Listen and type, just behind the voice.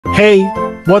Hey,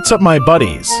 what's up my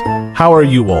buddies? How are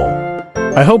you all?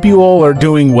 I hope you all are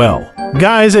doing well.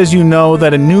 Guys, as you know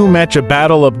that a new Mecha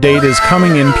battle update is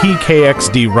coming in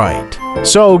PKXD, right?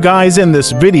 So guys, in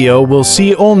this video we'll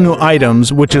see all new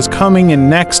items which is coming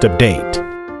in next update.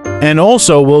 And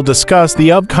also we'll discuss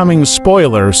the upcoming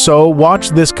spoiler, so watch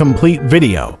this complete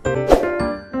video.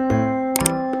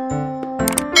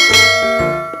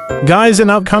 Guys, in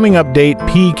upcoming update,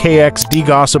 PKXD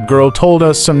Gossip Girl told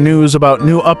us some news about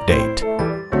new update,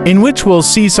 in which we'll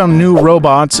see some new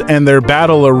robots and their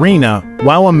battle arena.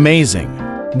 Wow, amazing.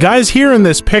 Guys, here in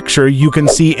this picture you can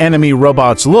see enemy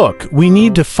robots. Look, we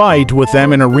need to fight with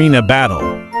them in arena battle.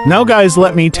 Now guys,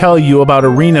 let me tell you about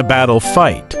arena battle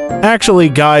fight. Actually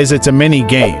guys, it's a mini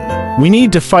game. We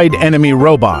need to fight enemy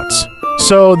robots,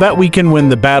 so that we can win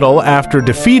the battle after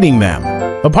defeating them.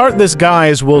 Apart this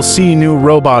guys, we'll see new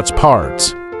robots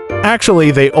parts.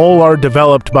 Actually, they all are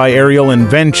developed by Aerial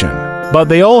Invention, but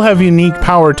they all have unique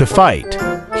power to fight.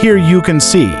 Here you can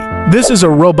see, this is a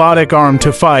robotic arm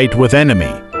to fight with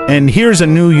enemy. And here's a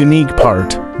new unique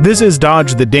part. This is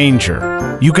Dodge the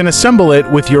Danger. You can assemble it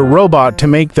with your robot to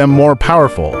make them more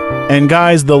powerful. And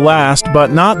guys, the last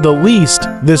but not the least,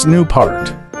 this new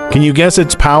part. Can you guess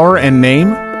its power and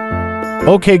name?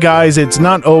 Okay guys, it's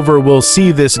not over, we'll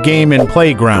see this game in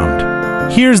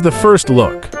Playground. Here's the first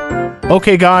look.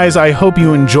 Okay guys, I hope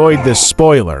you enjoyed this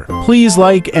spoiler. Please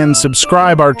like and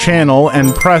subscribe our channel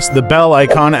and press the bell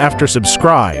icon after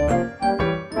subscribe.